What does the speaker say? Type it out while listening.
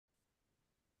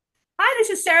this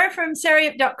is Sarah from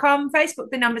SarahYip.com, Facebook,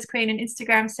 The Numbers Queen, and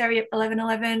Instagram,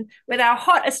 SarahYip1111, with our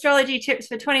hot astrology tips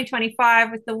for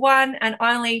 2025 with the one and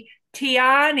only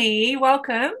Tiarnie.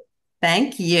 Welcome.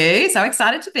 Thank you. So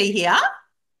excited to be here.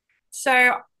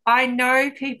 So, I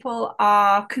know people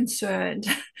are concerned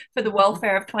for the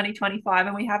welfare of 2025,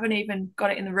 and we haven't even got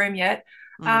it in the room yet.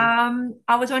 Mm.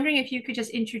 I was wondering if you could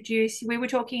just introduce, we were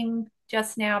talking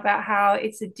just now about how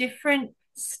it's a different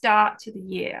start to the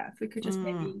year. If we could just Mm.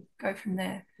 maybe go from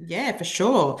there. Yeah, for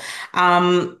sure.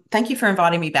 Thank you for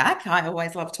inviting me back. I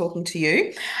always love talking to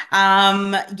you.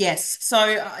 Yes. So,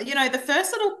 the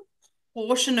first little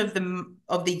portion of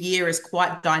the year is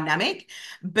quite dynamic,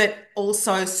 but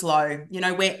also slow.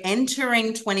 We're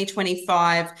entering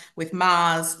 2025 with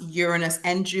Mars, Uranus,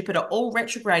 and Jupiter all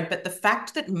retrograde. But the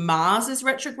fact that Mars is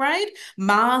retrograde,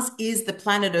 Mars is the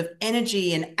planet of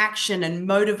energy and action and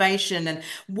motivation and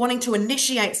wanting to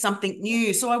initiate something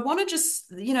new. So I want to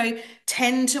just,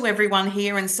 tend to everyone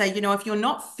here and say, if you're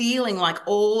not feeling like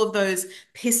all of those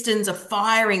pistons are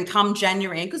firing come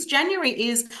January, because January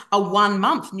is a 1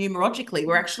 month numerologically.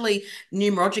 We're actually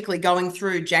numerologically going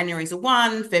through January's a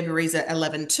 1, February's a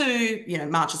 11 2,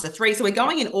 March is a 3. So we're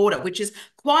going in order, which is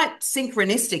quite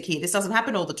synchronistic here. This doesn't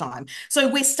happen all the time. So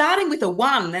we're starting with a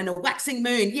 1 and a waxing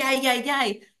moon. Yay, yay,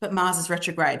 yay. But Mars is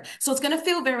retrograde. So it's going to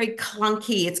feel very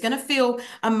clunky. It's going to feel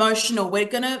emotional. We're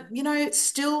going to,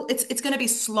 still, it's going to be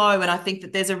slow. And I think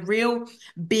that there's a real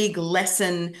big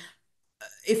lesson,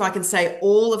 if I can say,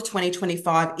 all of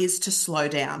 2025 is to slow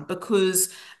down because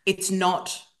it's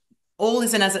not all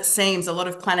isn't as it seems. A lot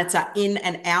of planets are in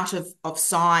and out of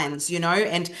signs,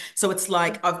 and so it's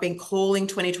like I've been calling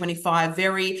 2025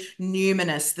 very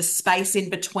numinous, the space in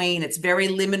between. It's very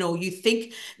liminal. You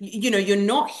think, you're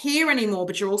not here anymore,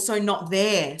 but you're also not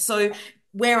there. So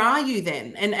where are you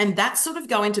then? And that's sort of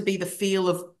going to be the feel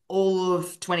of all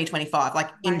of 2025,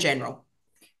 like in Right. general.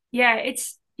 Yeah,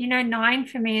 nine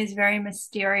for me is very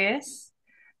mysterious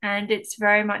and it's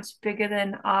very much bigger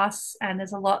than us. And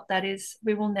there's a lot that is,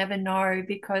 we will never know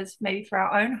because maybe for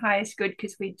our own highest good,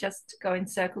 because we just go in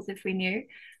circles if we knew.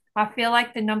 I feel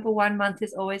like the number 1 month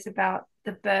is always about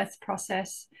the birth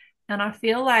process. And I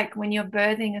feel like when you're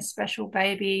birthing a special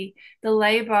baby, the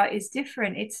labor is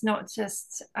different. It's not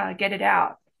just get it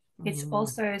out, it's Mm,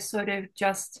 also sort of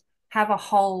just have a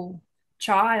whole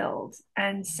child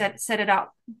and set it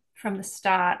up from the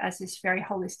start as this very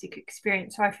holistic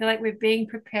experience. So I feel like we're being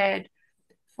prepared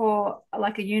for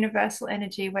like a universal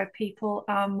energy where people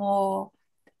are more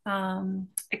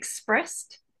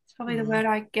expressed. It's probably the mm, word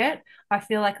I get. I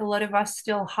feel like a lot of us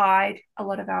still hide a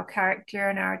lot of our character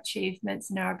and our achievements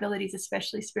and our abilities,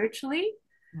 especially spiritually.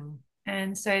 mm,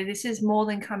 And so this is more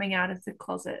than coming out of the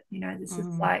closet. This is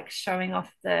mm. like showing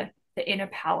off the inner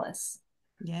palace.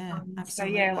 Yeah, So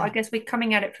yeah, I absolutely. guess we're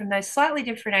coming at it from those slightly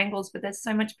different angles, but there's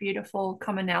so much beautiful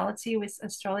commonality with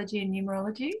astrology and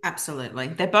numerology. Absolutely.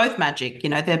 They're both magic,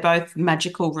 they're both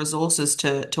magical resources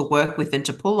to work with and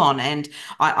to pull on. And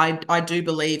I do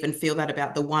believe and feel that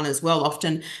about the one as well.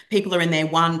 Often people are in their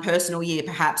one personal year,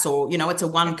 perhaps, or, it's a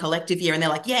Yeah. one collective year, and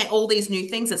they're like, yeah, all these new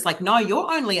things. It's like, no,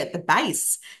 you're only at the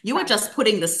base. You are Right. just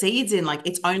putting the seeds in, like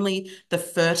it's only the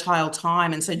fertile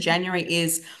time. And so January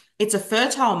is it's a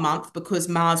fertile month because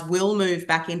Mars will move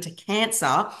back into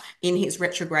Cancer in his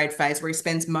retrograde phase where he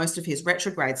spends most of his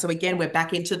retrograde. So again, we're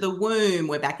back into the womb,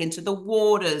 we're back into the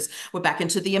waters, we're back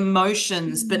into the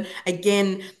emotions. But Mhm.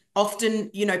 again, often,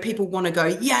 people want to go,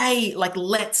 yay, like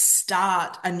let's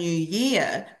start a new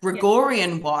year, Yeah.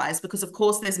 Gregorian wise, because of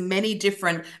course there's many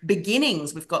different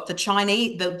beginnings. We've got the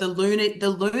Chinese, the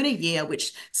lunar year,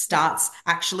 which Yeah. starts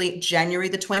actually January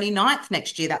the 29th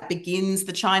next year. That begins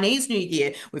the Chinese New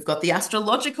Year. We've got the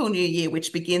astrological New Year,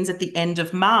 which begins at the end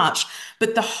of March.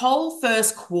 But the whole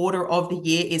first quarter of the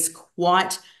year is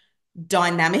quite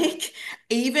dynamic,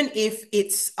 even if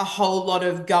it's a whole lot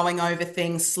of going over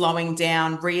things, slowing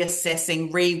down,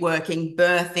 reassessing, reworking,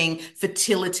 birthing,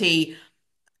 fertility.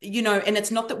 And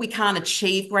it's not that we can't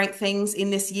achieve great things in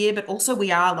this year, but also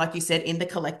we are, like you said, in the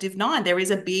collective nine. There is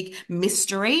a big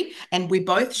mystery. And we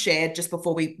both shared just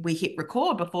before we hit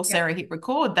record, before Yeah. Sarah hit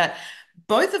record, that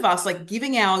both of us like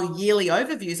giving our yearly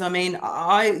overviews. I mean,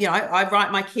 I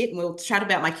write my kit and we'll chat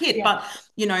about my kit, Yeah. but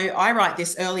I write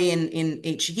this early in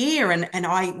each year, and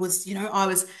I was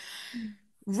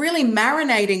really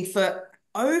marinating for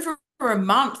over a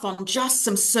month on just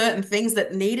some certain things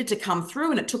that needed to come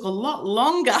through. And it took a lot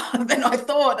longer than I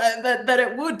thought that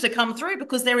it would to come through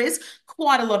because there is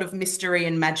quite a lot of mystery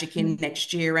and magic in Mm.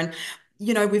 next year. And,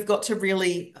 we've got to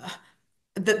really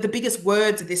the biggest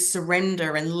words are this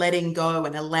surrender and letting go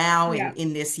and allowing Yeah,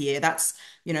 in this year. That's,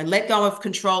 let go of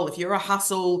control. If you're a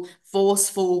hustle,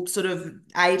 forceful sort of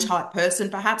A type person,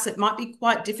 perhaps it might be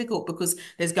quite difficult because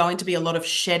there's going to be a lot of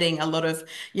shedding, a lot of,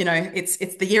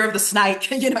 it's the year of the snake.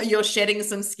 You're shedding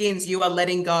some skins. You are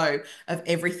letting go of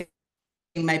everything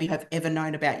maybe you have ever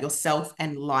known about yourself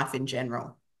and life in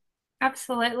general.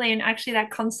 absolutely. And actually,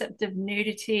 that concept of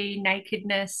nudity,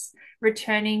 nakedness,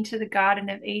 returning to the Garden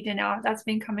of Eden, that's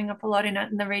been coming up a lot in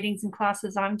the readings and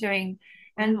classes I'm doing.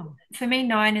 And Wow. for me,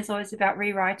 nine is always about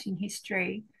rewriting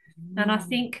history. And I Mm,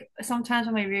 think sometimes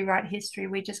when we rewrite history,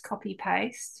 we just copy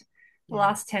paste the yeah.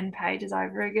 last 10 pages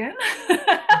over again.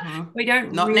 Mhm. we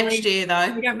don't Not next really year,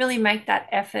 though. we don't really make that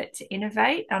effort to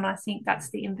innovate. And I think Yeah. that's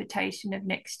the invitation of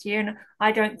next year. And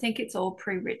I don't think it's all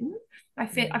pre-written. I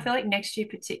feel Mm, like next year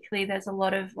particularly there's a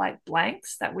lot of like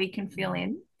blanks that we can fill mm,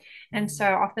 in. And so mm,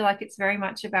 I feel like it's very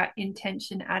much about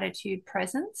intention, attitude,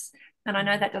 presence. And I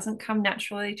know mm, that doesn't come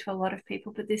naturally to a lot of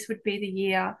people, but this would be the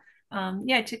year,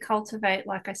 yeah, to cultivate,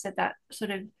 like I said, that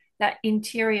sort of that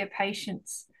interior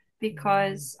patience mm.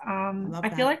 because I love I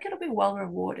feel that. like it'll be well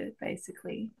rewarded,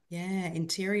 basically. Yeah,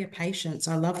 interior patience.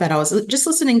 I love that. I was just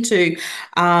listening to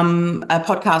a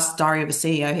podcast, Diary of a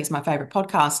CEO. He's my favorite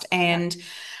podcast. Yeah,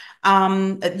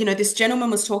 And this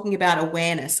gentleman was talking about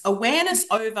awareness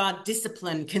over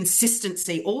discipline,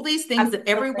 consistency, all these things that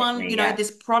everyone, absolutely. Yeah,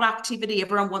 this productivity,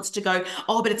 everyone wants to go,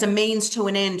 oh, but it's a means to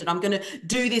an end, and I'm going to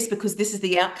do this because this is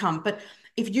the outcome. But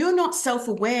if you're not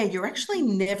self-aware, you're actually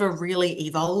never really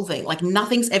evolving. Like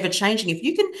nothing's ever changing. If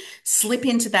you can slip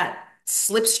into that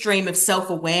slipstream of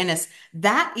self-awareness,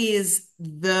 that is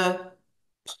the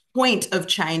point of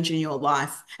change in your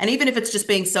life. And even if it's just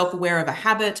being self aware of a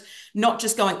habit, not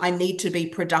just going, I need to be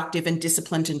productive and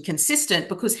disciplined and consistent,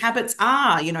 because habits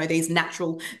are, these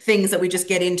natural things that we just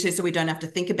get into so we don't have to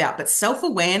think about. But self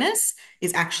awareness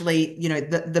is actually,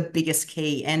 the biggest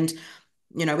key. And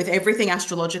with everything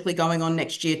astrologically going on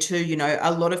next year too,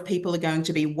 a lot of people are going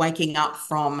to be waking up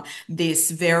from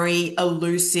this very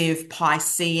elusive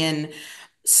Piscean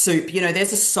soup.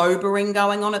 There's a sobering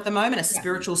going on at the moment, a yeah,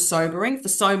 spiritual sobering. For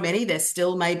so many, there's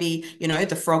still maybe,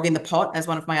 the frog in the pot, as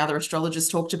one of my other astrologers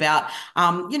talked about.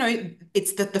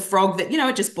 It's the frog that,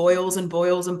 it just boils and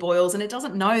boils and boils, and it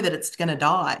doesn't know that it's going to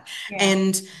die. yeah.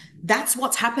 And that's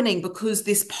what's happening because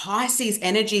this Pisces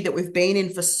energy that we've been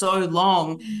in for so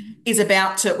long is we're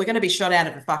going to be shot out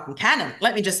of a fucking cannon.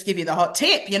 Let me just give you the hot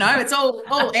tip. It's all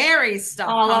Aries Oh, stuff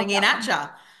I coming love in that at one.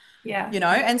 you.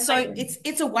 Yeah, And so completely.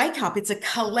 it's a wake up, it's a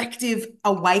collective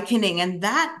awakening, and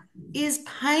that is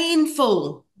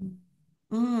painful.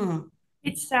 Mm,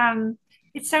 It's um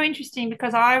it's so interesting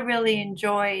because I really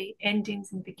enjoy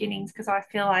endings and beginnings because I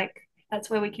feel like that's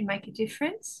where we can make a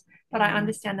difference. But I mm,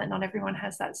 understand that not everyone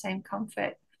has that same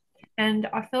comfort. And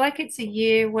I feel like it's a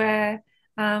year where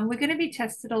we're going to be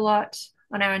tested a lot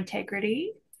on our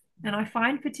integrity. And I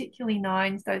find particularly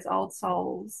nines, those old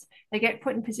souls, they get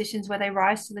put in positions where they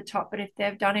rise to the top. But if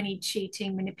they've done any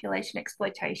cheating, manipulation,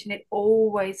 exploitation, it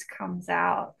always comes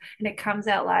out. And it comes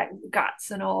out like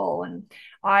guts and all. And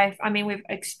I mean, we've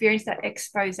experienced that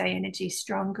expose energy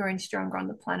stronger and stronger on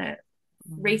the planet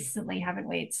mm. recently, haven't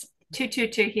we? It's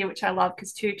 222 here, which I love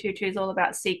because 222 is all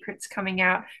about secrets coming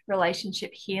out,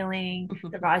 relationship healing,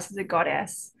 the rise of the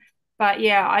goddess. But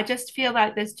yeah, I just feel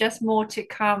like there's just more to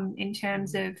come in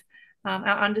terms of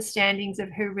our understandings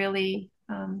of who really,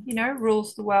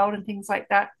 rules the world and things like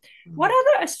that. What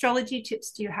other astrology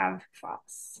tips do you have for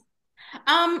us?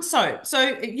 I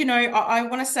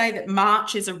want to say that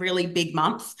March is a really big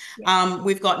month. Yeah.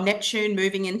 We've got Neptune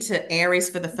moving into Aries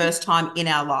for the first time in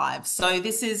our lives. So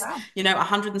this is, Wow.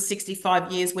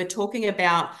 165 years. We're talking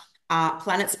about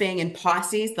planets being in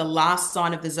Pisces, the last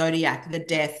sign of the zodiac, the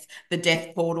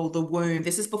death portal, the womb.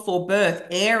 This is before birth.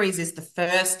 Aries is the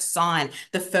first sign,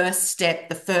 the first step,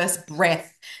 the first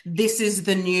breath. This is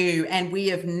the new, and we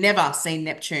have never seen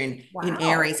Neptune in Wow.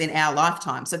 Aries in our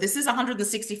lifetime. So this is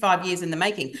 165 years in the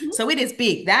making. Mhm. So it is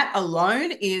big. That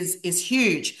alone is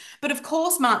huge. But of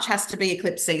course, March has to be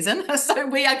eclipse season. So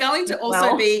we are going to also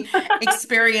Well, be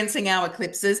experiencing our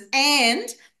eclipses, and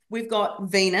we've got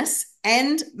Venus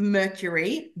and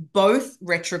Mercury, both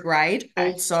retrograde,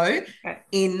 okay. also Okay.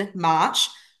 in March,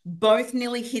 both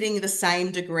nearly hitting the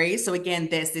same degree. So again,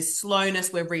 there's this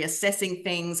slowness. We're reassessing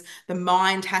things. The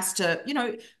mind has to,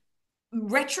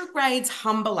 retrogrades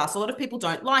humble us. A lot of people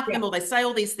don't like them Yeah. or they say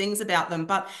all these things about them,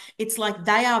 but it's like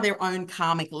they are their own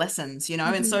karmic lessons. And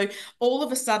Mhm. so all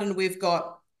of a sudden we've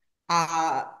got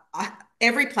uh,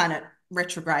 every planet.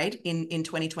 retrograde in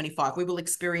 2025. We will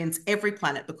experience every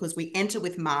planet because we enter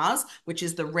with Mars, which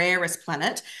is the rarest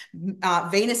planet.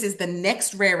 Venus is the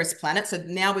next rarest planet. So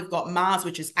now we've got Mars,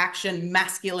 which is action,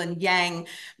 masculine, yang,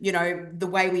 the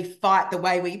way we fight, the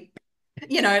way we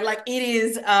like it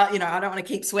is I don't want to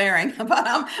keep swearing,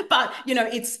 but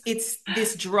it's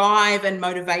this drive and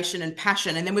motivation and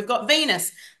passion. And then we've got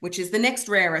Venus, which is the next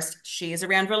rarest. She is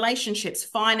around relationships,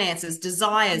 finances,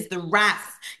 desires, the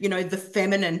wrath, the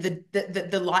feminine,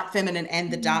 the light feminine and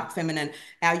the dark feminine,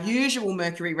 our usual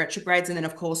Mercury retrogrades, and then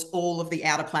of course all of the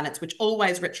outer planets which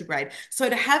always retrograde. So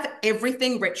to have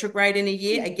everything retrograde in a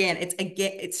year, again,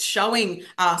 it's showing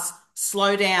us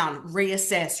slow down,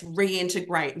 reassess,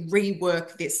 reintegrate,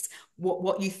 rework this,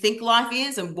 what you think life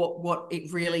is and what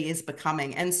it really is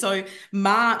becoming. And so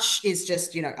March is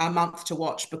just, a month to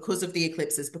watch because of the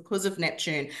eclipses, because of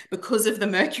Neptune, because of the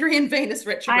Mercury and Venus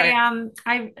retrograde. And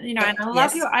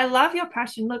Yes. I love your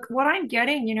passion. Look, what I'm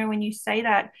getting, when you say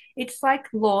that, it's like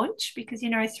launch because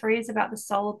three is about the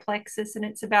solar plexus and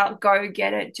it's about go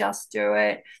get it, just do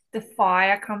it. The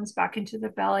fire comes back into the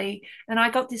belly. And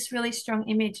I got this really strong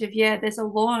image of, yeah, there's a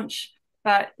launch,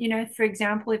 but for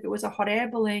example, if it was a hot air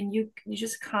balloon, you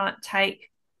just can't take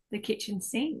the kitchen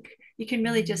sink. You can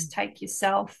really just take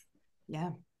yourself. Yeah,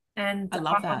 And I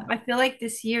love that. I feel like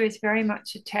this year is very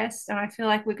much a test, and I feel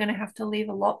like we're going to have to leave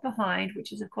a lot behind,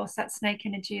 which is, of course, that snake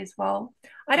energy as well.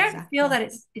 I don't feel Exactly.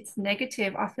 that it's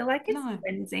negative. I feel like it's No.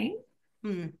 cleansing.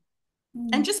 Hmm.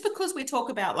 And Mm, just because we talk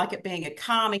about like it being a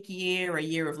karmic year, a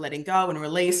year of letting go and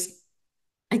release,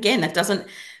 again, that doesn't,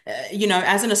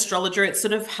 as an astrologer, it's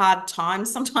sort of hard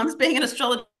times sometimes being an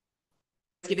astrologer.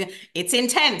 It's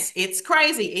intense, it's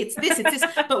crazy, it's this,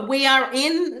 but we are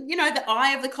in, the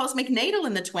eye of the cosmic needle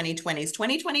in the 2020s.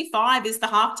 2025 is the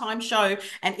halftime show,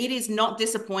 and it is not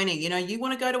disappointing. You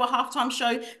want to go to a halftime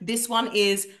show, this one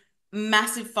is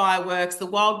massive fireworks, the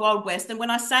wild, wild west. And when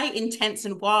I say intense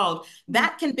and wild, mm,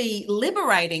 that can be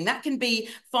liberating. That can be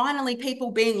finally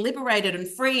people being liberated and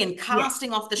free and yeah,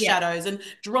 casting off the yeah, shadows and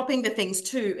dropping the things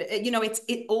too.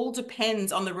 It all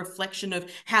depends on the reflection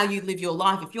of how you live your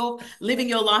life. If you're living absolutely.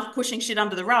 your life pushing shit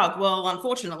under the rug, well,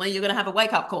 unfortunately, you're going to have a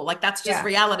wake up call. Like that's just Yeah,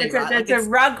 reality, right? Like there's a it's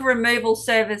rug removal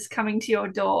service coming to your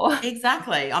door.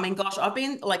 exactly. I mean, gosh, I've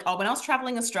been like, oh, when I was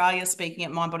traveling Australia speaking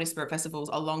at Mind Body Spirit festivals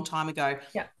a long time ago,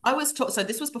 Yeah, I was taught, so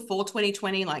this was before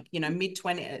 2020, like, mid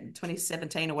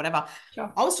 2017 or whatever.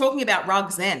 sure. I was talking about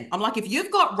rugs then. I'm like, if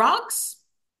you've got rugs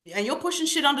and you're pushing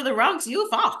shit under the rugs, you're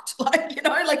fucked. Like,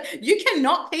 like you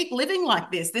cannot keep living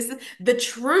like this. This is the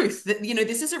truth that,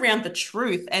 this is around the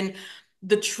truth. And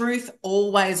the truth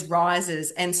always rises.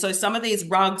 And so some of these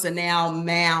rugs are now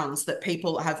mounds that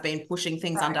people have been pushing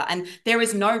things under. Right. And there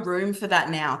is no room for that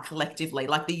now collectively.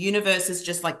 Like the universe is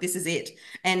just like, this is it.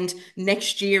 And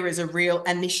next year is a real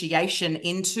initiation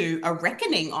into a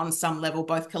reckoning on some level,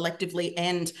 both collectively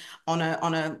and on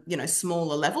a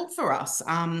smaller level for us.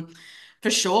 For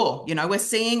sure. We're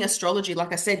seeing astrology,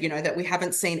 like I said, that we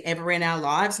haven't seen ever in our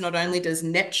lives. Not only does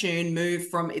Neptune move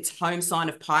from its home sign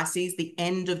of Pisces, the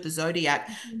end of the zodiac,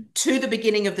 Mhm. to the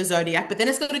beginning of the zodiac, but then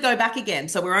it's got to go back again.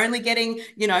 So we're only getting,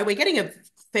 we're getting a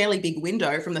fairly big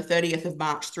window from the 30th of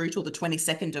March through till the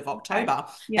 22nd of Okay. October.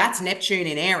 Yeah. That's Neptune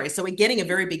in Aries. So we're getting a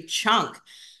very big chunk.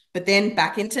 But then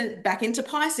back into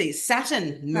Pisces.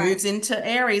 Saturn Right. moves into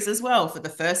Aries as well for the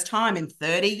first time in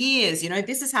 30 years.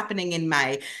 This is happening in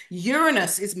May.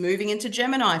 Uranus is moving into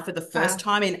Gemini for the first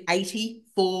Wow. time in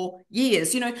 84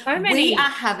 years. We are So many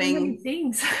having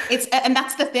things. and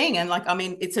that's the thing. And like, I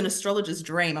mean, it's an astrologer's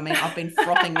dream. I mean, I've been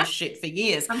frothing this shit for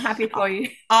years. I'm happy I for you.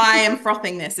 I am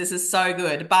frothing this. This is so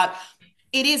good. But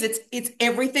it's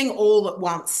everything all at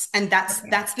once. And that's Okay.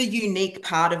 that's the unique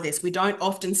part of this. We don't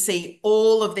often see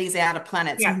all of these outer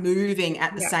planets Yeah. moving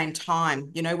at the Yeah. same time.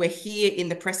 We're here in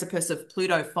the precipice of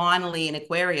Pluto finally in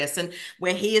Aquarius, and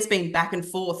where he has been back and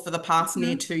forth for the past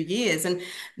near Mhm. 2 years. And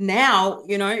now,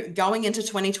 going into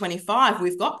 2025,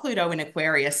 we've got Pluto in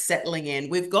Aquarius settling in.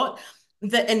 We've got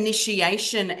the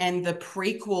initiation and the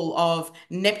prequel of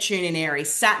Neptune in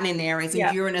Aries, Saturn in Aries, and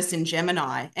Yeah. Uranus in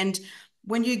Gemini. And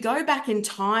when you go back in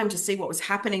time to see what was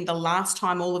happening the last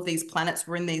time all of these planets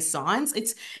were in these signs,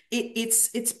 it's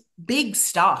big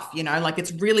stuff, like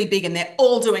it's really big, and they're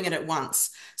all doing it at once.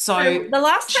 So So the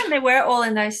last time they were all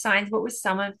in those signs, what was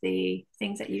some of the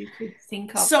things that you could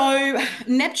think of? So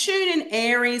Neptune in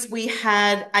Aries, we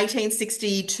had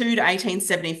 1862 to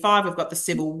 1875. We've got the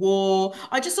Civil War.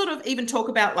 I just sort of even talk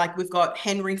about like we've got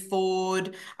Henry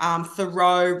Ford,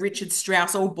 Thoreau, Richard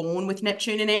Strauss, all born with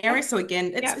Neptune in Yeah. Aries. So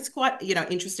again, it's Yeah. it's quite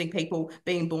interesting people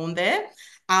being born there.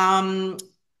 Um,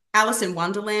 Alice in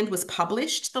Wonderland was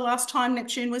published the last time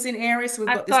Neptune was in Aries. So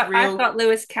we've got I've this got I've real, got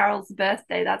Lewis Carroll's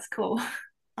birthday. That's cool.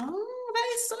 oh, that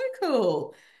is so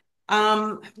cool.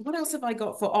 What else have I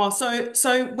got for? Oh,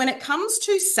 so when it comes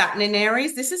to Saturn in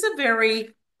Aries, this is a very,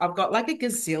 I've got like a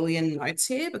gazillion notes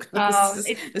here because Oh, it's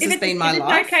this if has it's been my if it's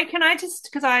life. okay, can I just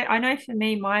because I know for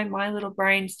me my little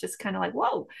brain's just kind of like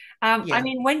whoa. I Yeah.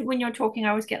 mean when you're talking, I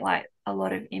always get like a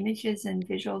lot of images and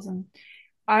visuals, and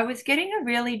I was getting a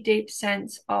really deep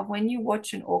sense of when you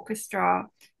watch an orchestra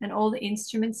and all the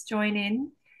instruments join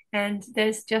in, and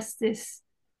there's just this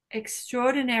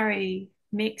extraordinary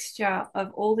mixture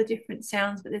of all the different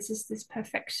sounds, but there's just this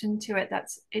perfection to it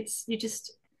it's you're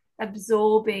just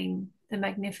absorbing the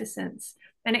magnificence.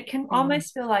 And it can Mm,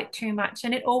 almost feel like too much,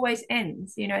 and it always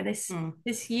ends. This mm,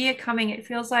 this year coming, it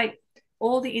feels like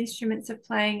all the instruments are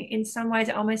playing. In some ways,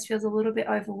 it almost feels a little bit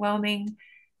overwhelming,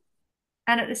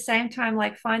 and at the same time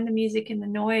like find the music and the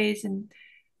noise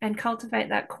and cultivate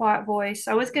that quiet voice.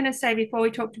 I was going to say before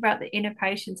we talked about the inner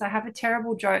patience, I have a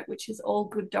terrible joke which is all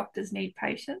good doctors need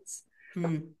patience,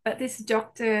 mm, but this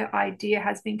doctor idea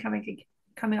has been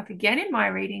coming up again in my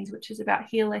readings, which is about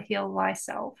heal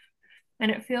thyself. And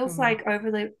it feels mm, like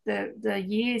over the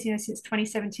years, since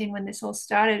 2017 when this all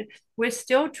started, we're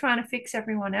still trying to fix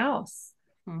everyone else.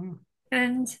 mm,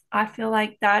 And I feel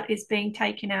like that is being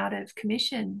taken out of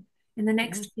commission in the mm,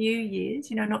 next few years,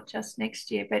 not just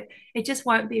next year, but it just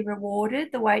won't be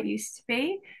rewarded the way it used to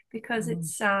be, because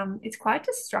mm. it's quite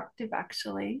destructive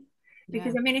actually.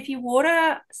 Because Yeah, I mean, if you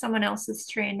water someone else's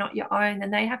tree and not your own,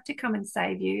 then they have to come and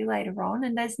save you later on.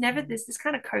 And there's never mm, this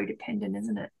kind of codependent,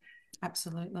 isn't it?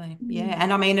 absolutely. Yeah. Mm.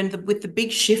 And I mean, with the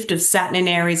big shift of Saturn in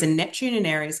Aries and Neptune in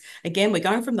Aries, again, we're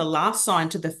going from the last sign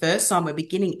to the first sign. We're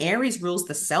beginning. Aries rules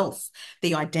the self,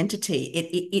 the identity.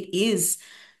 It is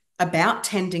about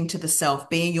tending to the self,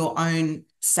 being your own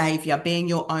savior, being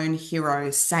your own hero,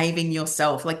 saving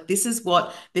yourself. Like this is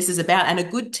what this is about. And a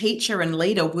good teacher and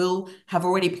leader will have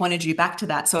already pointed you back to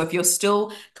that. So if you're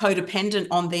still codependent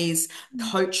on these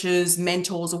coaches,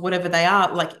 mentors, or whatever they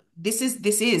are, like this is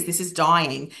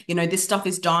dying. This stuff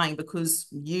is dying because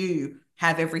you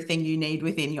have everything you need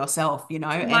within yourself, You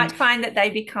and might find that they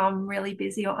become really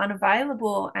busy or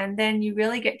unavailable, and then you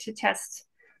really get to test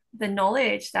the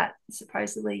knowledge that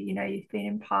supposedly you've been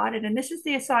imparted. And this is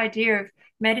this idea of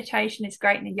meditation is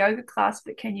great in a yoga class,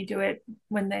 but can you do it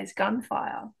when there's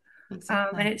gunfire? And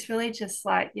exactly. it's really just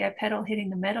like, yeah, pedal hitting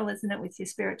the metal, isn't it, with your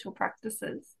spiritual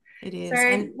practices. It is. So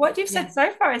And what you've yeah. said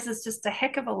so far is there's just a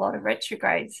heck of a lot of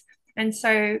retrogrades. And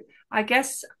so I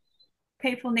guess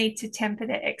people need to temper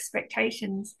their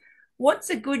expectations. What's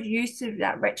a good use of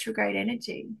that retrograde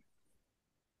energy?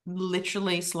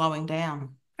 Literally slowing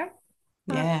down. Okay.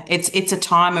 Uh, Yeah, it's a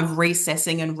time of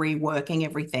recessing and reworking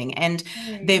everything. And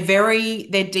okay.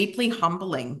 they're deeply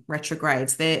humbling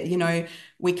retrogrades.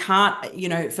 We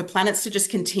can't, for planets to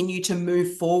just continue to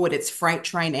move forward, it's freight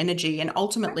train energy. And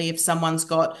ultimately, if someone's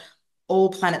got all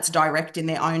planets direct in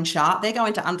their own chart, they're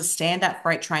going to understand that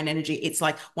freight train energy. It's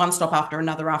like one stop after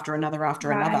another, after another,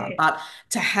 after another. Right. But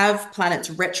to have planets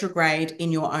retrograde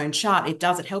in your own chart, it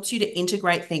helps you to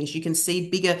integrate things. You can see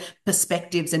bigger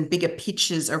perspectives and bigger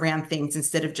pictures around things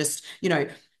instead of just,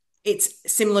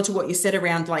 it's similar to what you said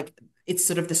around like it's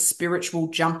sort of the spiritual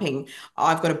jumping.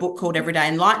 I've got a book called Everyday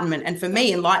Enlightenment. And for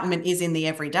me, enlightenment is in the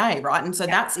everyday, right? And so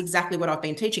Yeah. that's exactly what I've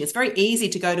been teaching. It's very easy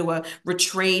to go to a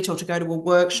retreat or to go to a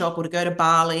workshop or to go to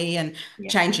Bali and Yeah.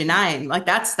 change your name. Like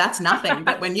that's nothing.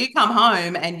 But when you come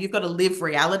home and you've got to live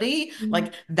reality, Mm.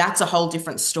 like that's a whole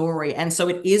different story. And so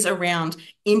it is around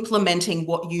implementing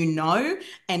what you know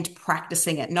and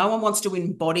practicing it. No one wants to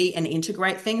embody and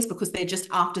integrate things because they're just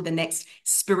after the next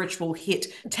spiritual hit.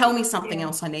 Tell me something Yeah.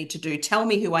 else I need to do. Tell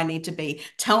me who I need to be.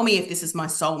 Tell me if this is my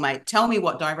soulmate. Tell me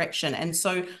what direction. And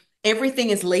so everything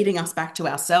is leading us back to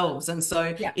ourselves. And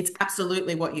so Yeah. it's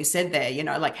absolutely what you said there,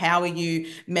 like how are you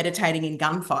meditating in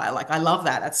gunfire? Like I love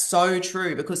that. That's so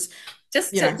true because,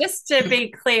 Just you to know, just to be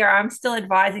clear, I'm still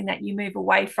advising that you move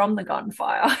away from the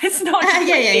gunfire. It's not yeah,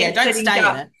 yeah, yeah. completely Don't sitting stay in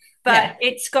duck, it. but Yeah.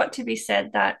 it's got to be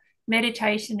said that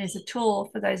meditation is a tool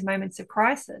for those moments of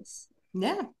crisis.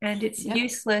 Yeah. And it's Yep.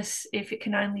 useless if it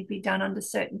can only be done under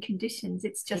certain conditions.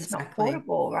 It's just not Exactly.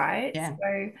 portable, right? Yeah.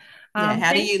 So, Yeah.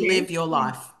 How do thank you you. live your Yeah.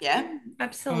 life? Yeah. Mm,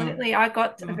 Absolutely. I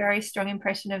got a mm, very strong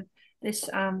impression of this,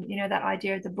 that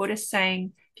idea of the Buddhist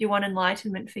saying, if you want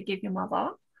enlightenment, forgive your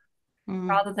mother, mm,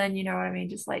 rather than, you know what I mean,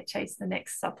 just like chase the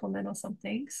next supplement or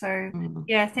something. So, mm,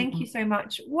 yeah, thank you mm. so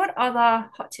much. What other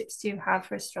hot tips do you have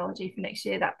for astrology for next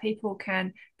year that people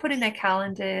can put in their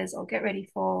calendars or get ready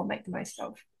for or make the most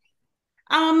of?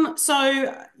 The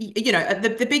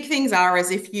big things are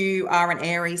is if you are an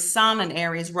Aries sun, an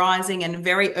Aries rising, and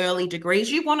very early degrees,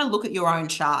 you want to look at your own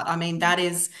chart. I mean, that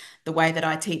is the way that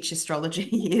I teach astrology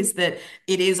is that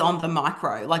it is on the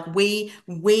micro. Like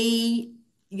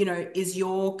is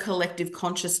your collective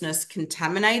consciousness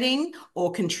contaminating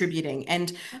or contributing?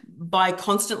 And by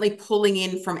constantly pulling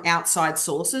in from outside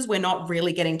sources, we're not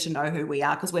really getting to know who we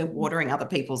are because we're watering other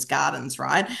people's gardens,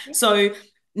 right? So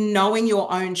knowing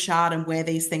your own chart and where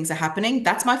these things are happening,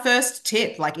 that's my first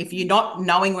tip. Like if you're not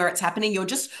knowing where it's happening, you're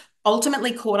just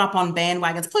ultimately caught up on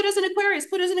bandwagons. Pluto's in Aquarius,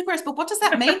 but what does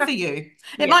that mean for you?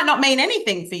 It Yeah. might not mean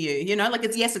anything for you, like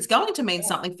it's yes, it's going to mean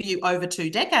something for you over 2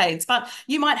 decades, but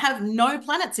you might have no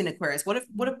planets in Aquarius. But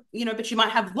you might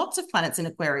have lots of planets in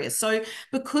Aquarius. So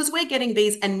because we're getting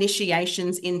these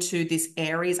initiations into this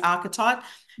Aries archetype,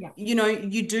 Yeah.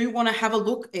 you do want to have a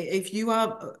look if you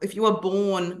are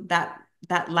born that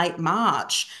late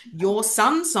March, your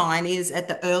sun sign is at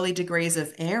the early degrees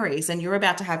of Aries, and you're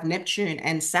about to have Neptune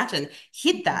and Saturn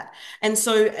hit that. And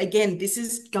so, again, this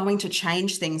is going to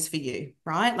change things for you,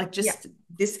 right? Like, Yeah. just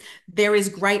this, there is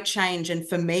great change. And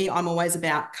for me, I'm always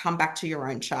about come back to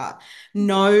your own chart,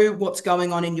 know what's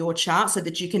going on in your chart so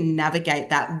that you can navigate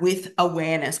that with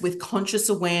awareness, with conscious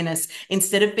awareness,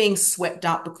 instead of being swept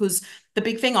up. Because the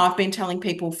big thing I've been telling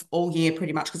people all year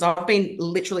pretty much, because I've been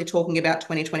literally talking about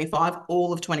 2025,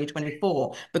 all of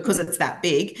 2024, because it's that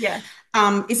big, Yeah.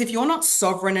 is if you're not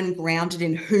sovereign and grounded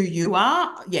in who you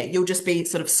are, yeah, you'll just be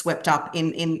sort of swept up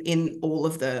in all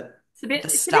of the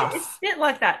It's a stuff. bit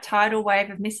like that tidal wave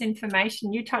of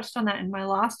misinformation. You touched on that in my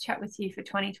last chat with you for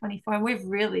 2024, and we've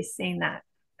really seen that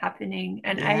happening.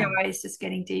 And Yeah. AI is just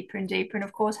getting deeper and deeper, and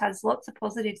of course has lots of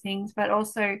positive things, but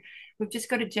also we've just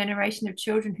got a generation of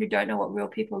children who don't know what real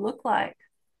people look like.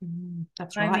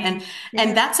 That's I right. And mean, and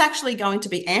yeah, that's actually going to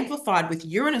be amplified with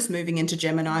Uranus moving into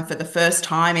Gemini for the first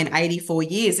time in 84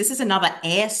 years. This is another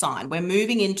air sign. We're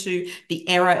moving into the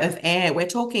era of air. We're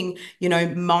talking,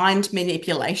 mind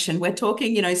manipulation. We're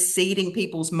talking, seeding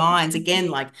people's minds again,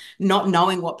 like not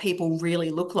knowing what people really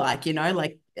look like,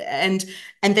 like and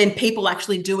then people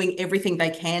actually doing everything they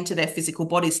can to their physical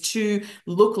bodies to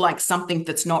look like something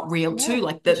that's not real yeah, too.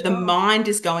 Like for the sure. mind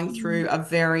is going Mm. through a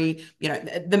very,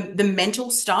 the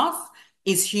mental stuff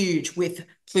is huge with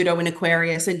Pluto in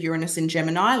Aquarius and Uranus in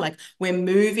Gemini. Like we're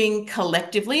moving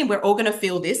collectively, and we're all going to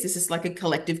feel this. This is like a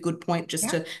collective good point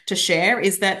just Yeah, to share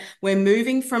is that we're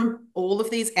moving from all of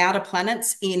these outer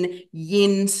planets in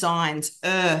yin signs,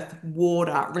 earth,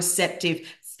 water, receptive,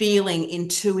 feeling,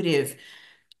 intuitive,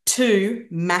 to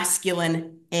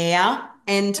masculine air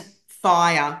and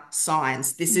fire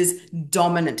signs. This is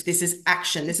dominant. This is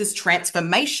action. This is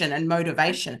transformation and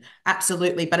motivation.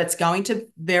 Absolutely. But it's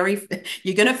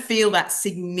you're going to feel that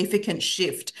significant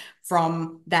shift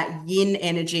from that yin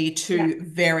energy yeah. to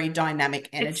very dynamic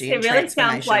energy It and really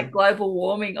sounds like transformation. global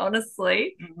warming,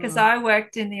 honestly, because Mhm. I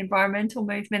worked in the environmental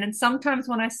movement. And sometimes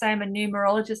when I say I'm a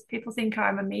numerologist, people think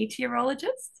I'm a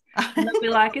meteorologist. And they'll be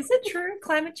like, is it true?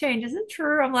 Climate change, is it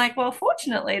true? I'm like, well,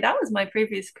 fortunately, that was my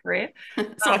previous career. So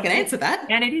I can And, answer that.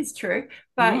 and it is true.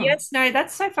 But Mm. yes, no,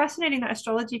 that's so fascinating that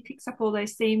astrology picks up all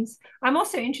those themes. I'm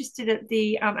also interested at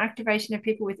the activation of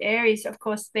people with Aries, of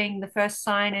course, being the first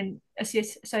sign and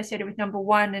associated with number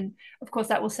one. And of course,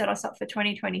 that will set us up for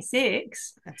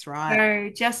 2026. That's right. So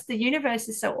just the universe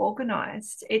is so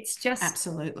organized. It's just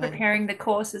Absolutely. preparing the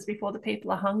courses before the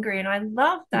people are hungry. And I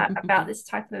love that about this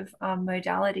type of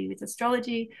modality with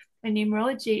astrology and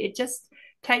numerology. It just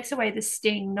takes away the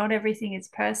sting. Not everything is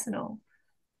personal.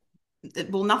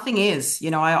 Well, nothing is.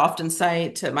 I often say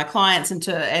to my clients and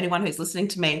to anyone who's listening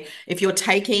to me, if you're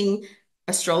taking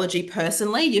astrology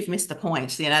personally, you've missed the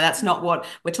point. That's not what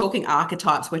we're talking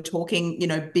archetypes. We're talking,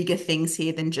 bigger things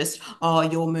here than just, oh,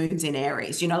 your moon's in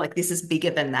Aries. Like this is bigger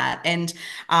than that. And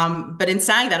but in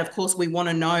saying that, of course, we want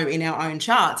to know in our own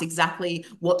charts exactly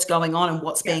what's going on and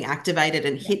what's Yeah, being activated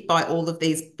and yeah. hit by all of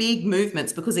these big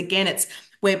movements. Because again, it's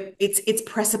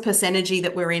precipice energy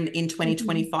that we're in Mhm.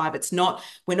 2025.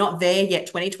 We're not there yet.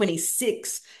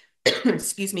 2026,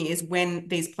 excuse me, is when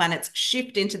these planets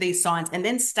shift into these signs and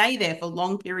then stay there for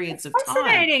long periods of time.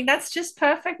 Fascinating. That's just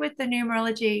perfect with the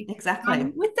numerology. Exactly.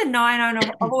 With the nine,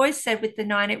 I've always said with the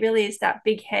nine, it really is that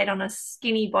big head on a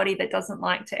skinny body that doesn't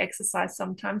like to exercise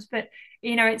sometimes. But,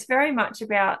 it's very much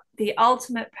about the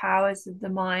ultimate powers of the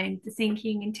mind, the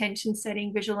thinking, intention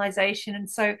setting, visualization. And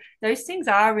so those things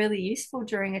are really useful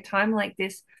during a time like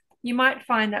this. You might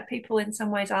find that people in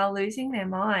some ways are losing their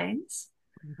minds.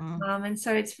 Mhm. And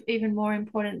so it's even more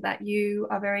important that you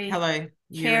are very Hello,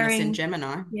 Uranus in caring,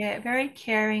 Gemini. yeah, very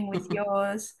caring with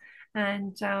yours.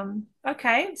 And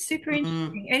okay, super Mm,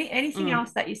 interesting. Anything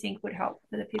else mm. that you think would help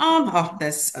for the people?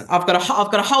 I've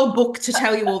got a whole book to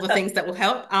tell you all the things that will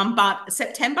help. But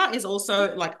September is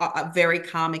also like a very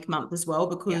karmic month as well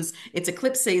Yeah, because it's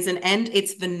eclipse season and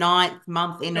it's the ninth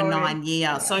month in a so 9 year.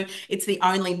 yeah. So it's the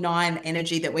only nine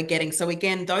energy that we're getting. So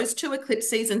again, those two eclipse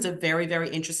seasons are very, very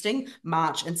interesting,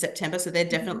 March and September. So they're Mhm.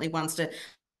 definitely ones to.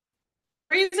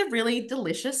 It's a really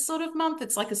delicious sort of month.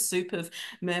 It's like a soup of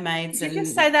mermaids Could you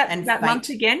just say and that month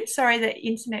fate. again? Sorry, the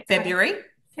internet cut out. February.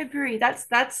 February. That's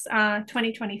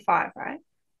 2025, right?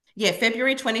 Yeah,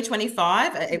 February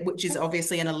 2025, which is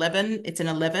obviously it's an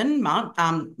 11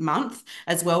 month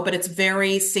as well, but it's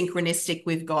very synchronistic.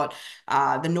 We've got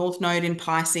the North Node in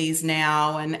Pisces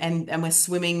now, and we're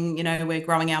swimming, we're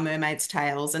growing our mermaid's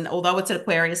tails. And although it's an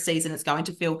Aquarius season, it's going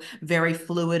to feel very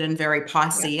fluid and very Yeah.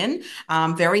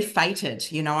 Piscean, very fated.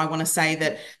 I want to say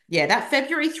that, yeah, that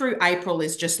February through April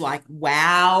is just like,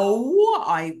 wow.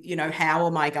 How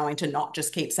am I going to not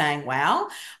just keep saying wow?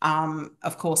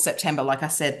 Of course, September, like I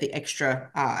said, the extra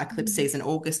eclipse Mhm. season.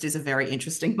 August is a very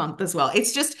interesting month as well.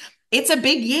 It's a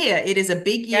big year. It is a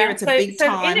big year. Yeah. It's a So big so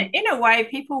in time. in a way,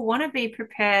 people want to be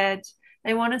prepared.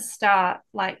 They want to start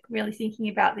like really thinking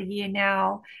about the year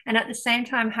now, and at the same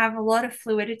time have a lot of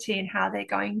fluidity in how they're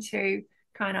going to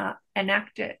kind of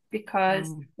enact it because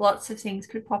Mm, lots of things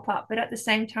could pop up. But at the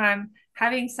same time,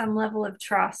 having some level of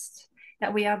trust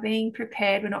that we are being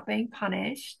prepared, we're not being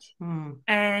punished. mm,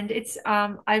 And it's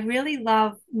I really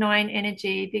love nine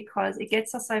energy because it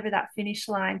gets us over that finish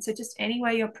line. So just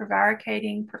anywhere you're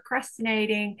prevaricating,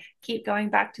 procrastinating, keep going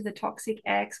back to the toxic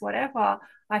ex, whatever,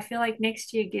 I feel like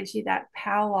next year gives you that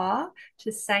power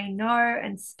to say no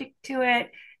and stick to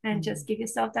it and just mm, give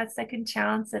yourself that second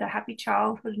chance at a happy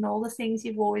childhood and all the things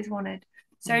you've always wanted.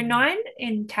 So mm, nine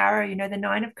in tarot, the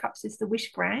nine of cups is the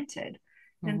wish granted.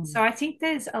 And so mm, I think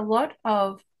there's a lot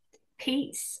of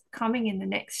peace coming in the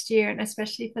next year, and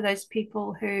especially for those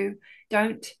people who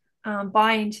don't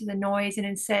buy into the noise and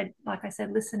instead, like I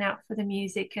said, listen out for the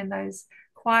music and those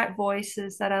quiet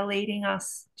voices that are leading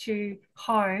us to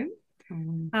home.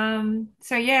 mm.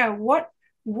 So yeah, what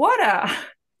a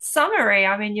summary.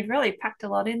 I mean, you've really packed a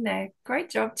lot in there. Great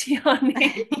job,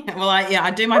 Tiani. Well,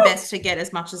 I do my best to get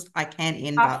as much as I can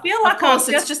in, I but feel of like I've course,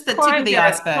 it's just just the tip of the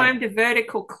iceberg. climbed a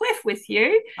vertical cliff with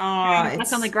you, Oh, like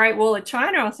on the it's Great Wall of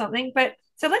China or something. But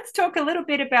so let's talk a little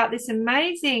bit about this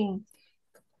amazing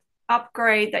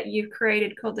upgrade that you've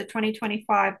created called the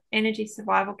 2025 Energy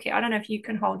Survival Kit. I don't know if you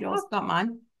can hold yours. I've got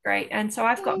mine. Great. And so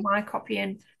I've got Yeah, my copy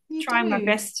and you trying my do.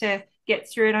 best to get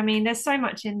through it. I mean, there's so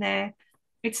much in there.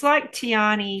 It's like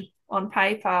Tiani on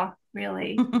paper,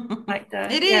 really. Like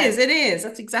It yeah. is, it is.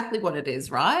 That's exactly what it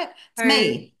is, right? It's So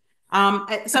me.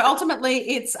 So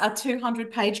ultimately, it's a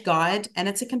 200-page guide and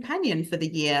it's a companion for the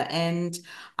year. And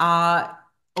uh,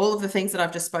 all of the things that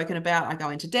I've just spoken about, I go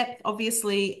into depth,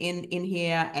 obviously, in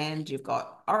here. And you've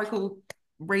got oracle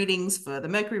readings for the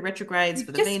Mercury retrogrades,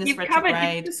 for the Venus you've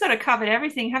retrograde. just sort of covered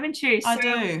everything, haven't you? I So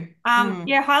do. Mm.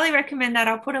 yeah, highly recommend that.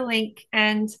 I'll put a link,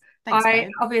 and Thanks, I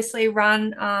babe. obviously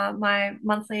run my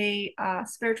monthly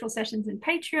spiritual sessions in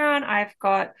Patreon. I've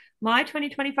got my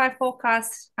 2025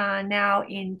 forecast now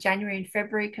in January and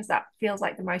February because that feels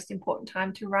like the most important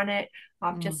time to run it.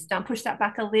 I've Mm. just pushed that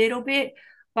back a little bit.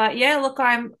 But yeah, look,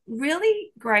 I'm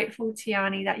really grateful,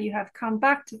 Tiani, that you have come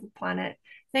back to the planet.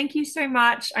 Thank you so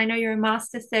much. I know you're a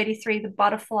Master 33, the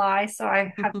butterfly. So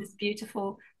I have this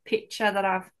beautiful picture that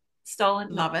I've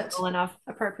stolen, not Love it. stolen, I've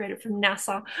appropriated from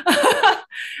NASA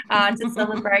to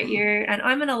celebrate you. And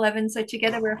I'm an 11, so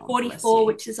together we're Oh, bless 44, you.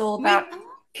 which is all about We are.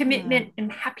 commitment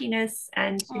and happiness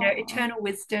and Oh, eternal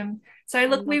wisdom. So I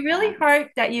look, we love really that. hope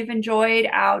that you've enjoyed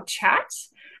our chat.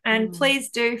 And Mm.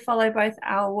 please do follow both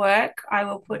our work. I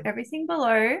will put everything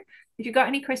below. If you've got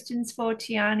any questions for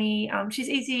Tiani, she's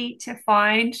easy to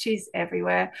find. She's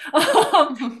everywhere.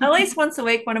 At least once a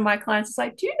week, one of my clients is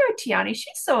like, "Do you know Tiani?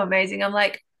 She's so amazing." I'm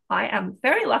like, I am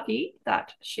very lucky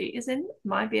that she is in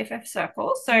my BFF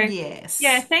circle. So, yeah,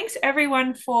 Yes. thanks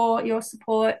everyone for your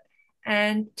support.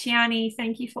 And Tiani,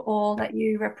 thank you for all that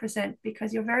you represent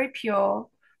because you're very pure.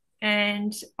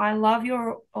 And I love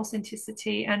your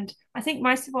authenticity. And I think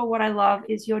most of all, what I love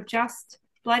is you're just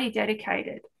bloody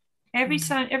dedicated.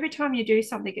 Mm. Every time you do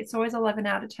something, it's always 11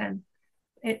 out of 10.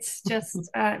 It's just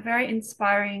a very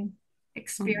inspiring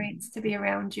experience Mm. to be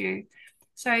around you.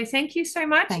 So thank you so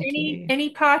much. Thank you. Any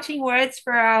parting words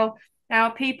for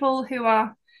our people who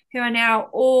are now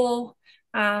all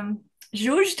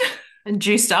juged? And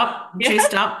juiced up, Yeah.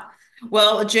 juiced up.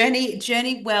 Well,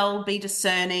 journey well, be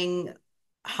discerning,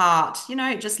 heart,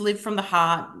 just live from the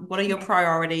heart. What are your Yeah.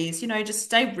 priorities? Just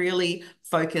stay really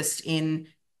focused in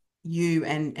you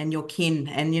and your kin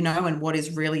and and what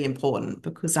is really important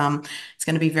because it's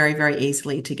going to be very, very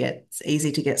it's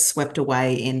easy to get swept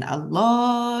away in a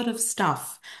lot of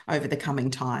stuff over the coming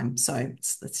time. So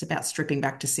it's about stripping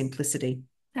back to simplicity.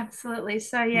 Absolutely.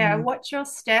 So, yeah, Mm, watch your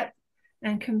step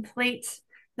and complete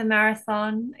the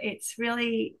marathon. It's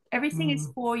really everything is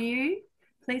mm. for you.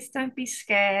 Please don't be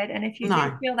scared. And if you do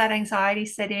No. feel that anxiety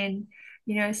set in,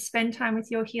 spend time with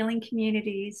your healing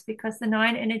communities because the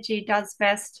nine energy does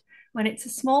best when it's a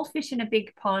small fish in a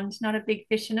big pond, not a big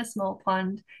fish in a small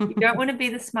pond. You don't want to be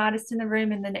the smartest in the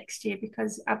room in the next year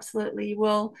because absolutely you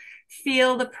will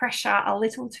feel the pressure a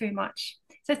little too much.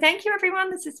 So thank you, everyone.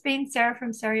 This has been Sarah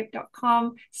from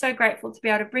SarahYip.com. So grateful to be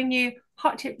able to bring you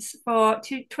hot tips for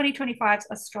 2025's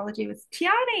astrology with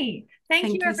Tiarnie. Thank you,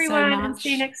 Thank you so everyone, and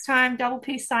see you much. next time. Double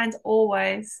peace signs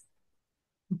always.